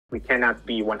we cannot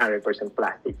be 100%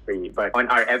 plastic free, but on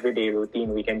our everyday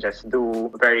routine, we can just do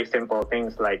very simple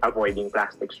things like avoiding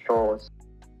plastic straws.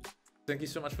 Thank you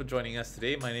so much for joining us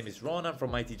today. My name is Ron, I'm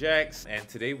from Mighty Jaxx, and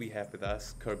today we have with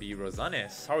us Kerby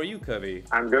Rosanes. How are you, Kerby?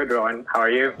 I'm good, Ron. How are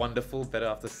you? Wonderful, better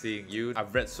after seeing you.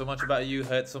 I've read so much about you,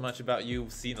 heard so much about you,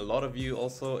 seen a lot of you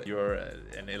also. You're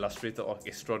an illustrator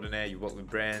extraordinaire, you work with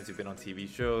brands, you've been on TV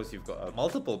shows, you've got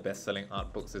multiple best-selling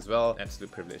art books as well.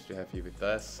 Absolute privilege to have you with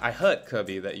us. I heard,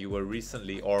 Kerby, that you were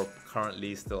recently or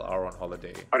currently still are on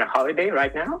holiday. On a holiday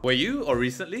right now? Were you, or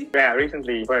recently? Yeah,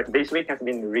 recently, but this week has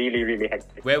been really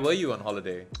hectic. Where were you on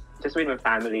holiday? Just with my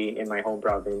family in my home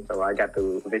province, so I got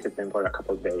to visit them for a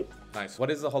couple of days. Nice. What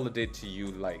is a holiday to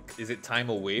you like? Is it time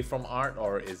away from art,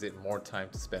 or is it more time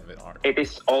to spend with art? It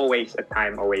is always a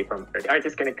time away from art. Art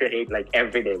is gonna create like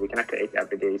every day. We cannot create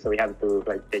every day, so we have to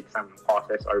like take some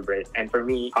pauses or breaks. And for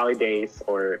me, holidays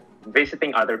or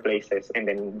visiting other places and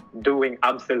then doing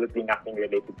absolutely nothing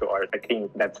related to art, I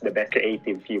think that's the best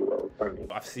creative fuel for me.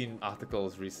 I've seen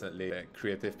articles recently that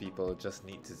creative people just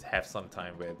need to have some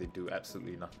time where they do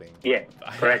absolutely nothing. Yeah,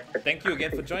 correct. Thank you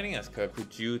again for joining us, Kerb.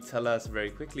 Could you tell us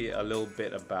very quickly a little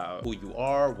bit about who you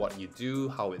are, what you do,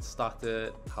 how it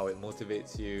started, how it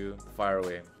motivates you? Fire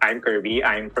away. I'm Kerby.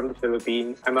 I'm from the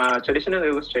Philippines. I'm a traditional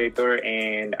illustrator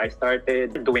and I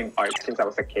started doing art since I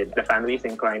was a kid. The family is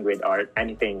inclined with art,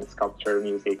 anything, sculpture,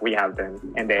 music, we have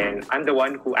them. And then I'm the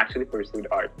one who actually pursued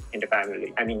art in the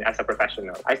family. I mean, as a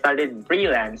professional. I started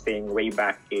freelancing way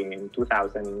back in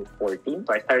 2014.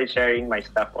 So I started sharing my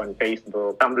stuff on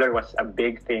Facebook. Tumblr was a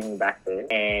big thing back then.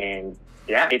 And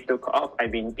yeah, it took off. I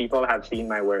mean, people have seen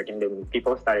my work and then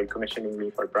people started commissioning me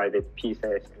for private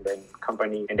pieces and then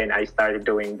company. And then I started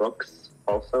doing books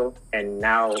also. And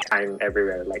now I'm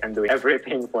everywhere. Like I'm doing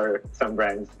everything for some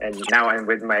brands. And now I'm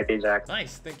with Mighty Jaxx.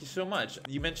 Nice. Thank you so much.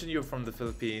 You mentioned you're from the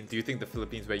Philippines. Do you think the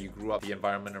Philippines where you grew up, the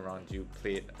environment around you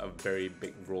played a very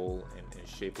big role in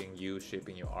shaping you,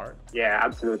 shaping your art? Yeah,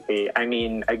 absolutely. I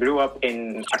mean, I grew up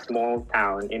in a small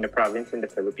town in the province in the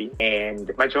Philippines.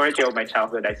 And majority of my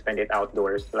childhood, I spent it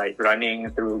outdoors, like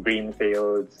running through green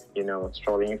fields, you know,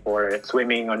 strolling forests,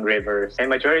 swimming on rivers. And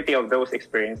majority of those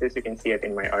experiences, you can see it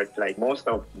in my art. Like most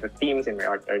of the themes in my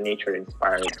art are nature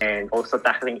inspired and also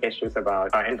tackling issues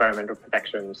about environmental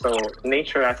protection. So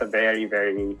nature has a very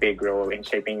big role in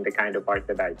shaping the kind of art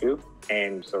that I do.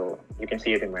 And so you can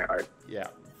see it in my art. Yeah.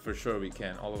 For sure we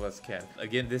can. All of us can.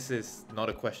 Again, this is not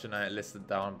a question I listed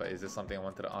down, but is this something I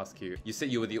wanted to ask you? You said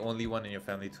you were the only one in your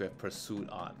family to have pursued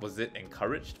art. Was it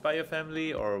encouraged by your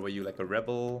family or were you like a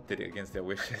rebel? Did it against their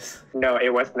wishes? No,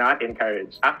 it was not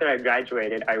encouraged. After I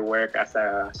graduated, I worked as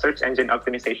a search engine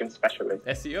optimization specialist.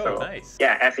 SEO, so, nice.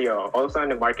 Yeah, SEO. Also on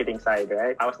the marketing side,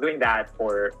 right? I was doing that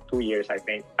for 2 years, I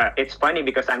think. It's funny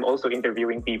because I'm also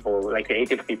interviewing people, like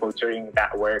creative people during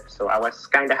that work. So I was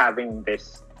kind of having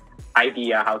this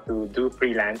idea how to do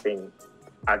freelancing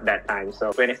at that time.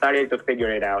 So when I started to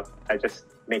figure it out, I just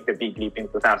make the big leap in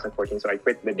 2014. So I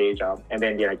quit the day job and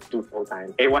then like do full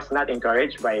time. It was not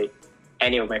encouraged by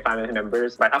any of my family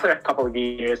members, but after a couple of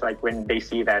years, like when they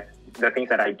see that the things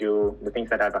that I do, the things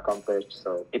that I've accomplished,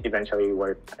 so it eventually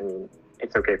worked. I mean,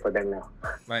 it's okay for them now.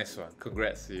 Nice one.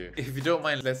 Congrats to you. If you don't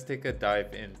mind, let's take a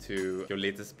dive into your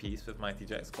latest piece with Mighty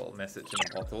Jaxx called Message in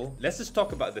a Bottle. Let's just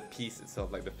talk about the piece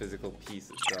itself, like the physical piece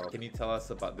itself. Can you tell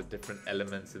us about the different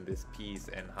elements in this piece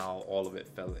and how all of it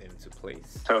fell into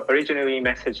place? So originally,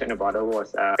 Message in a Bottle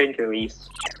was a print release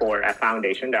for a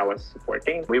foundation that I was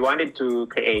supporting. We wanted to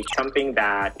create something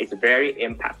that is very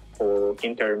impactful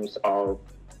in terms of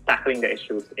tackling the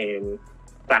issues in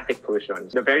plastic pollution.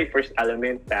 The very first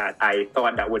element that I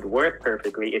thought that would work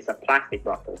perfectly is a plastic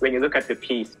bottle. When you look at the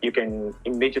piece, you can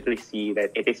immediately see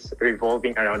that it is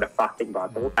revolving around a plastic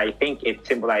bottle. I think it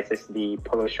symbolizes the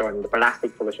pollution, the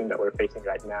plastic pollution that we're facing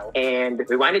right now. And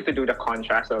we wanted to do the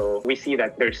contrast. So we see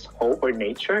that there's hope for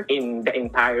nature in the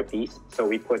entire piece. So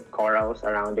we put corals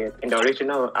around it. In the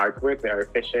original artwork, there are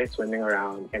fishes swimming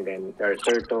around and then there are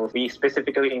turtles. We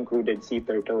specifically included sea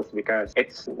turtles because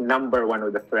it's #1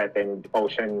 of the threatened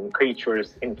ocean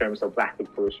creatures in terms of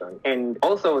plastic pollution. And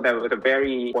also the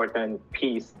very important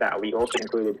piece that we also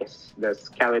included is the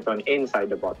skeleton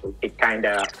inside the bottle. It kind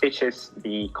of stitches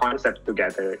the concept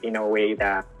together in a way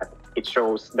that it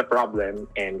shows the problem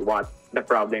and what the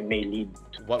problem may lead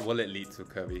to. What will it lead to,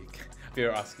 Kerby?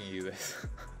 We're asking you this.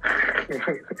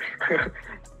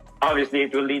 Obviously,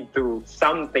 it will lead to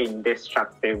something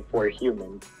destructive for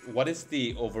humans. What is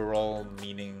the overall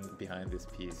meaning behind this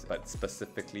piece? But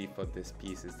specifically for this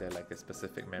piece, is there like a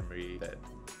specific memory that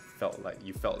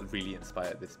you felt really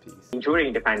inspired this piece?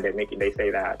 During the pandemic, they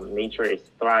say that nature is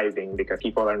thriving because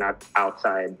people are not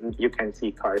outside. You can't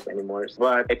see cars anymore.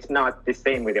 But it's not the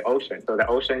same with the ocean. So the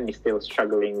ocean is still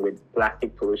struggling with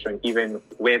plastic pollution, even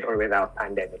with or without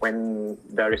pandemic. When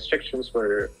the restrictions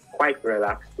were quite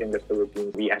relaxed in the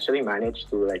Philippines, we actually managed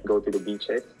to like go to the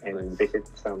beaches and visit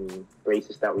some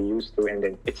places that we used to, and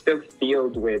then it's still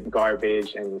filled with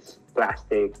garbage and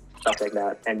plastic, stuff like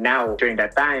that. And now during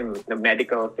that time, the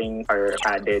medical things are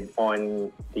added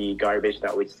on the garbage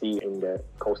that we see in the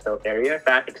coastal area.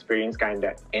 That experience kind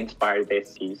of inspired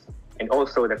this piece. And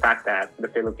also the fact that the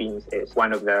Philippines is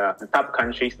one of the top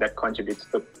countries that contributes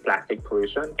to plastic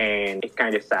pollution. And it's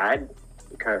kind of sad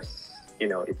because, you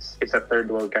know, it's a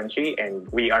third world country,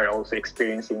 and we are also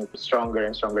experiencing stronger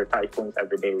and stronger typhoons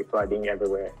every day, flooding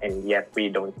everywhere, and yet we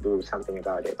don't do something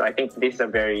about it. So I think this is a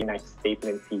very nice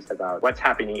statement piece about what's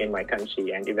happening in my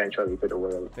country and eventually to the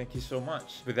world. Thank you so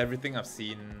much. With everything I've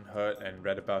seen, heard, and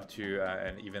read about you,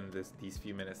 and even these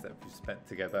few minutes that we've spent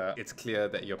together, it's clear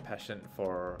that your passion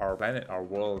for our planet, our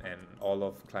world, and all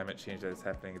of climate change that is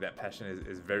happening, that passion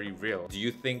is very real. Do you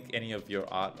think any of your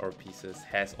art or pieces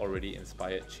has already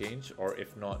inspired change? Or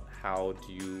if not, how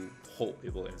do you hope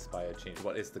it will inspire change?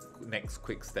 What is the next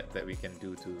quick step that we can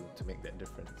do to make that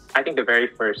difference? I think the very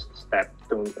first step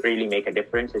to really make a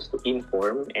difference is to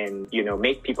inform and, you know,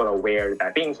 make people aware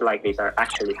that things like this are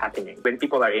actually happening. When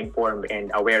people are informed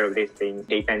and aware of these things,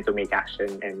 they tend to make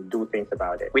action and do things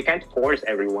about it. We can't force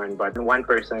everyone, but one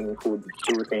person who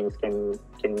do things can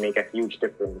make a huge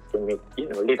difference, can make, you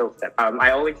know, little steps.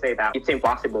 I always say that it's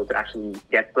impossible to actually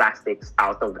get plastics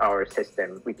out of our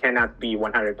system. We cannot be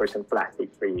 100%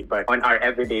 plastic free, but on our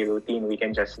everyday routine, we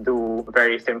can just do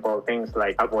very simple things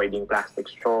like avoiding plastic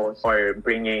straws or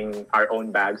bringing our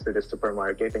own bags to the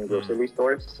supermarket and grocery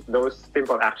stores. Those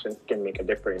simple actions can make a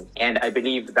difference. And I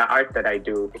believe the art that I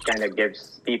do, it kind of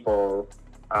gives people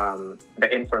the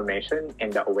information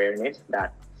and the awareness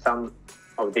that some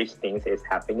of these things is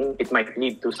happening. It might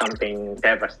lead to something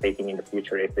devastating in the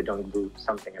future if they don't do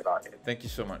something about it. Thank you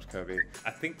so much, Kerby.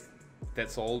 I think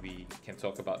that's all we can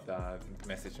talk about the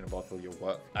Message in a Bottle, your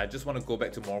work. I just want to go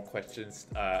back to more questions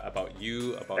about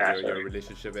you, about your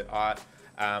relationship with art.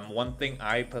 One thing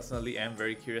I personally am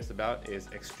very curious about is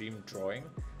extreme drawing.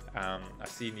 I've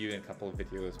seen you in a couple of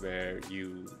videos where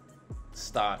you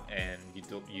start and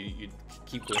you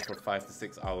keep going for 5 to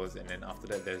 6 hours, and then after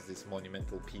that there's this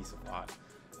monumental piece of art.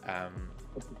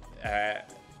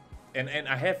 And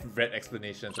I have read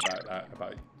explanations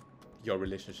about your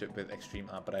relationship with extreme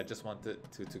art, but I just wanted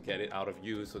to get it out of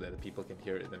you so that the people can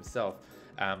hear it themselves.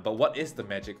 But what is the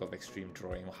magic of extreme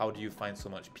drawing? How do you find so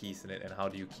much peace in it, and how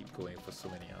do you keep going for so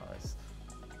many hours?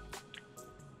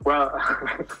 Well,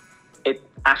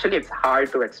 it's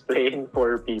hard to explain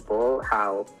for people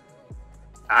how.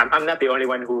 I'm not the only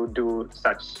one who do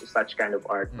such kind of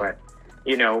art, but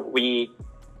you know, we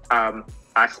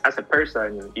as a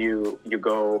person, you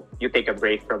take a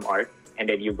break from art, and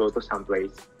then you go to some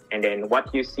place, and then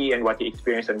what you see and what you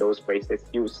experience in those places,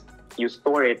 you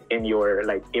store it in your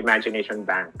like imagination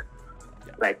bank,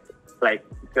 like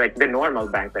the normal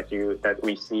bank that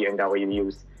we see and that we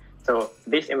use. So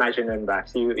this imagination bank,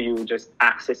 you just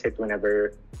access it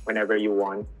whenever you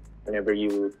want, whenever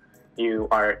you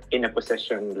are in a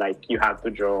position like you have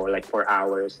to draw like for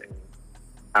hours and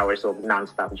hours of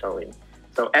non-stop drawing.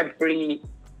 So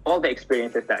all the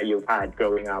experiences that you've had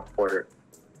growing up,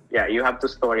 you have to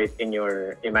store it in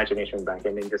your imagination bank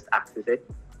and then just access it.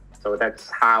 So that's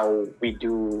how we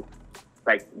do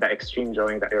like the extreme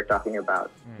drawing that you're talking about.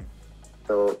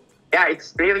 So yeah,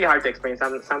 it's really hard to explain.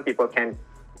 Some people can't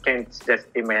just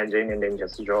imagine and then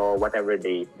just draw whatever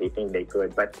they think they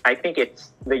could. But I think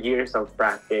it's the years of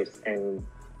practice and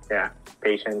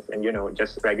patience and, you know,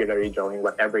 just regularly drawing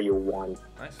whatever you want.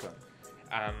 Nice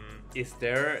one. Is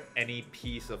there any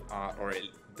piece of art or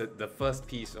the first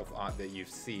piece of art that you've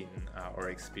seen or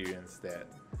experienced that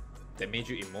made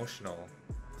you emotional?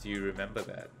 Do you remember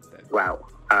that? Wow.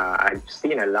 I've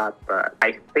seen a lot, but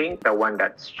I think the one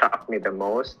that struck me the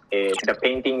most is the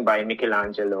painting by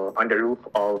Michelangelo on the roof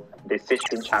of the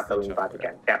Sistine Chapel in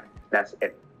Vatican. Yeah, that's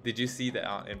it. Did you see the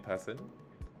art in person?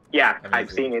 Yeah, Amazing.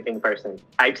 I've seen it in person.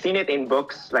 I've seen it in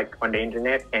books, like on the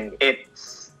internet, and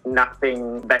it's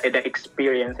nothing but the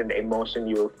experience and the emotion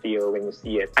you'll feel when you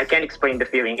see it. I can't explain the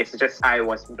feeling. It's just I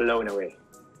was blown away.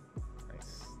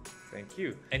 Thank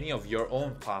you. Any of your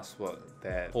own past work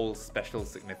that holds special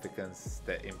significance,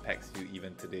 that impacts you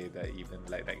even today, that even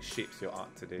like shapes your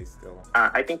art today still?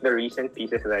 I think the recent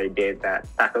pieces that I did that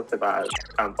tackles about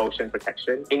ocean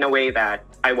protection in a way that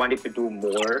I wanted to do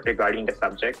more regarding the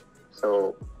subject.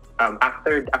 So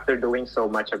After doing so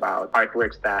much about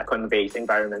artworks that conveys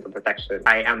environmental protection,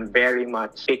 I am very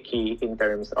much picky in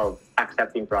terms of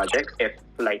accepting projects. If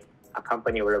like a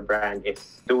company or a brand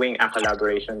is doing a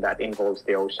collaboration that involves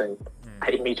the ocean, I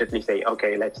immediately say,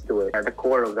 okay, let's do it. The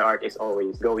core of the art is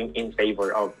always going in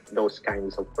favor of those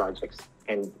kinds of projects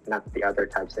and not the other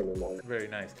types anymore. Very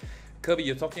nice. Kerby,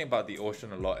 you're talking about the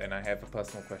ocean a lot, and I have a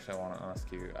personal question I want to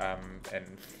ask you. And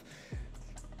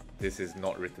this is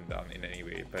not written down in any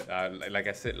way, but like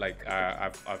I said, like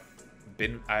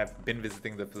I've been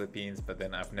visiting the Philippines, but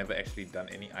then I've never actually done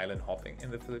any island hopping in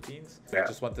the Philippines. Yeah. I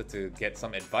just wanted to get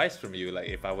some advice from you. Like,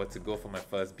 if I were to go for my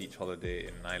first beach holiday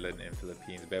in an island in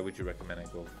Philippines, where would you recommend I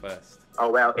go first? Oh,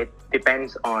 well, it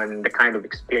depends on the kind of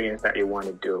experience that you want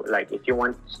to do. Like, if you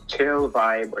want chill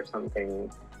vibe or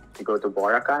something, you go to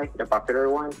Boracay, the popular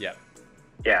one. Yeah.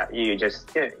 Yeah, you just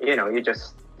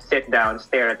sit down,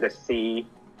 stare at the sea,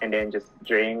 and then just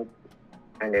drink,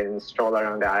 and then stroll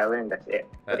around the island. That's it.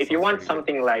 That But if you want sounds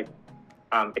something like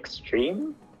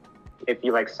extreme, if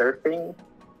you like surfing,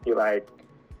 you like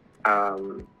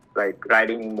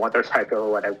riding motorcycle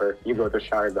or whatever, you go to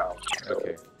Siargao. So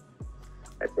Okay.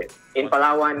 that's it. In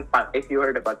Palawan, if you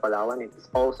heard about Palawan, it's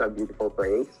also a beautiful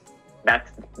place.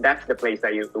 That's the place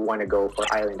that you want to go for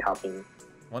island hopping.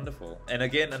 Wonderful. And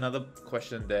again, another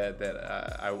question that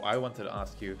I wanted to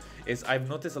ask you is, I've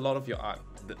noticed a lot of your art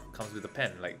that comes with a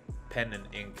pen, like pen and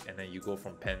ink, and then you go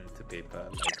from pen to paper.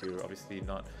 Like, you're obviously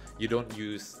not, you don't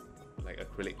use like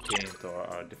acrylic paint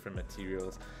or different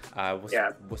materials.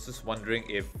 Was just wondering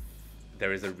if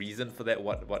there is a reason for that.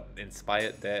 What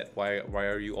inspired that? Why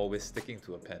are you always sticking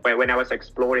to a pen? When I was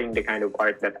exploring the kind of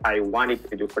art that I wanted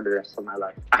to do for the rest of my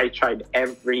life, I tried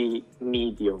every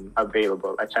medium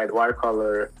available. I tried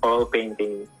watercolor, oil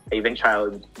painting, I even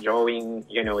tried drawing,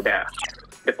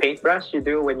 the paintbrush you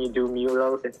do when you do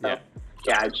murals and stuff.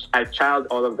 Yeah, I tried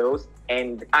all of those,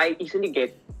 and I easily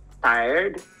get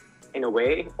tired in a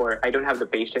way, or I don't have the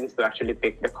patience to actually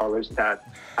pick the colors that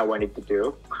I wanted to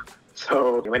do.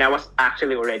 So when I was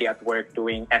actually already at work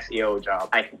doing SEO job,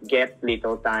 I get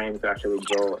little time to actually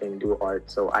draw and do art.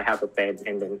 So I have a pen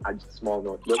and then a small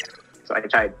notebook. So I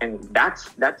tried, and that's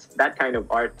that kind of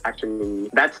art. Actually,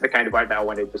 that's the kind of art that I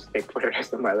wanted to stick for the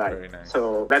rest of my life. Very nice.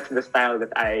 So that's the style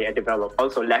that I developed.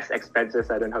 Also less expensive,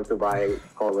 so I don't have to buy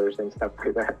colors and stuff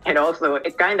like that. And also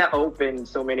it kind of opened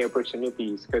so many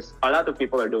opportunities, because a lot of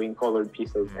people are doing colored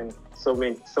pieces, and so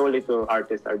little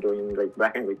artists are doing like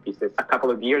black and white pieces. A couple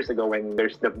of years ago, when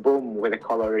there's the boom with the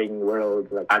coloring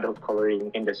world, like adult coloring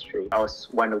industry, I was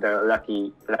one of the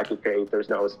lucky creators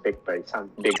that was picked by some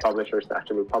big publishers to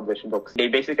actually publish books. They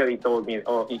basically told me,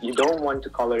 oh, you don't want to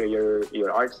color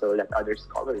your art, so let others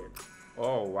color it.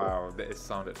 Oh wow, that is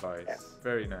sound advice. Yeah.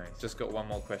 Very nice. Just got one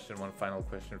final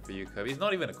question for you, Kerby. It's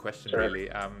not even a question, Sure.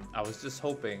 really. I was just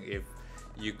hoping if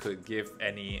you could give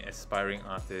any aspiring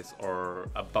artists or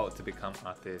about to become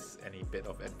artists any bit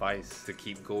of advice to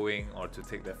keep going or to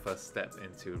take their first step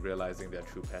into realizing their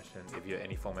true passion. If you had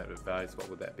any form of advice, what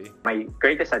would that be? My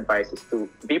greatest advice is to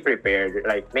be prepared,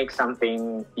 like make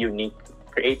something unique,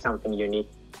 create something unique,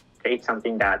 create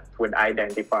something that would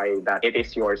identify that it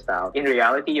is your style. In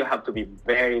reality, you have to be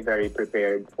very, very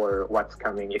prepared for what's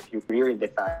coming if you really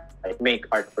decide to make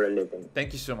art for a living.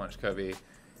 Thank you so much, Kerby.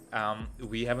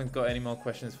 We haven't got any more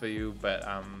questions for you, but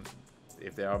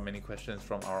if there are many questions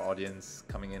from our audience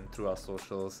coming in through our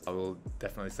socials, I will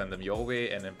definitely send them your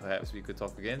way, and then perhaps we could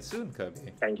talk again soon,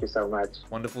 Kerby. Thank you so much.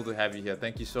 Wonderful to have you here.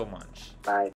 Thank you so much. Bye.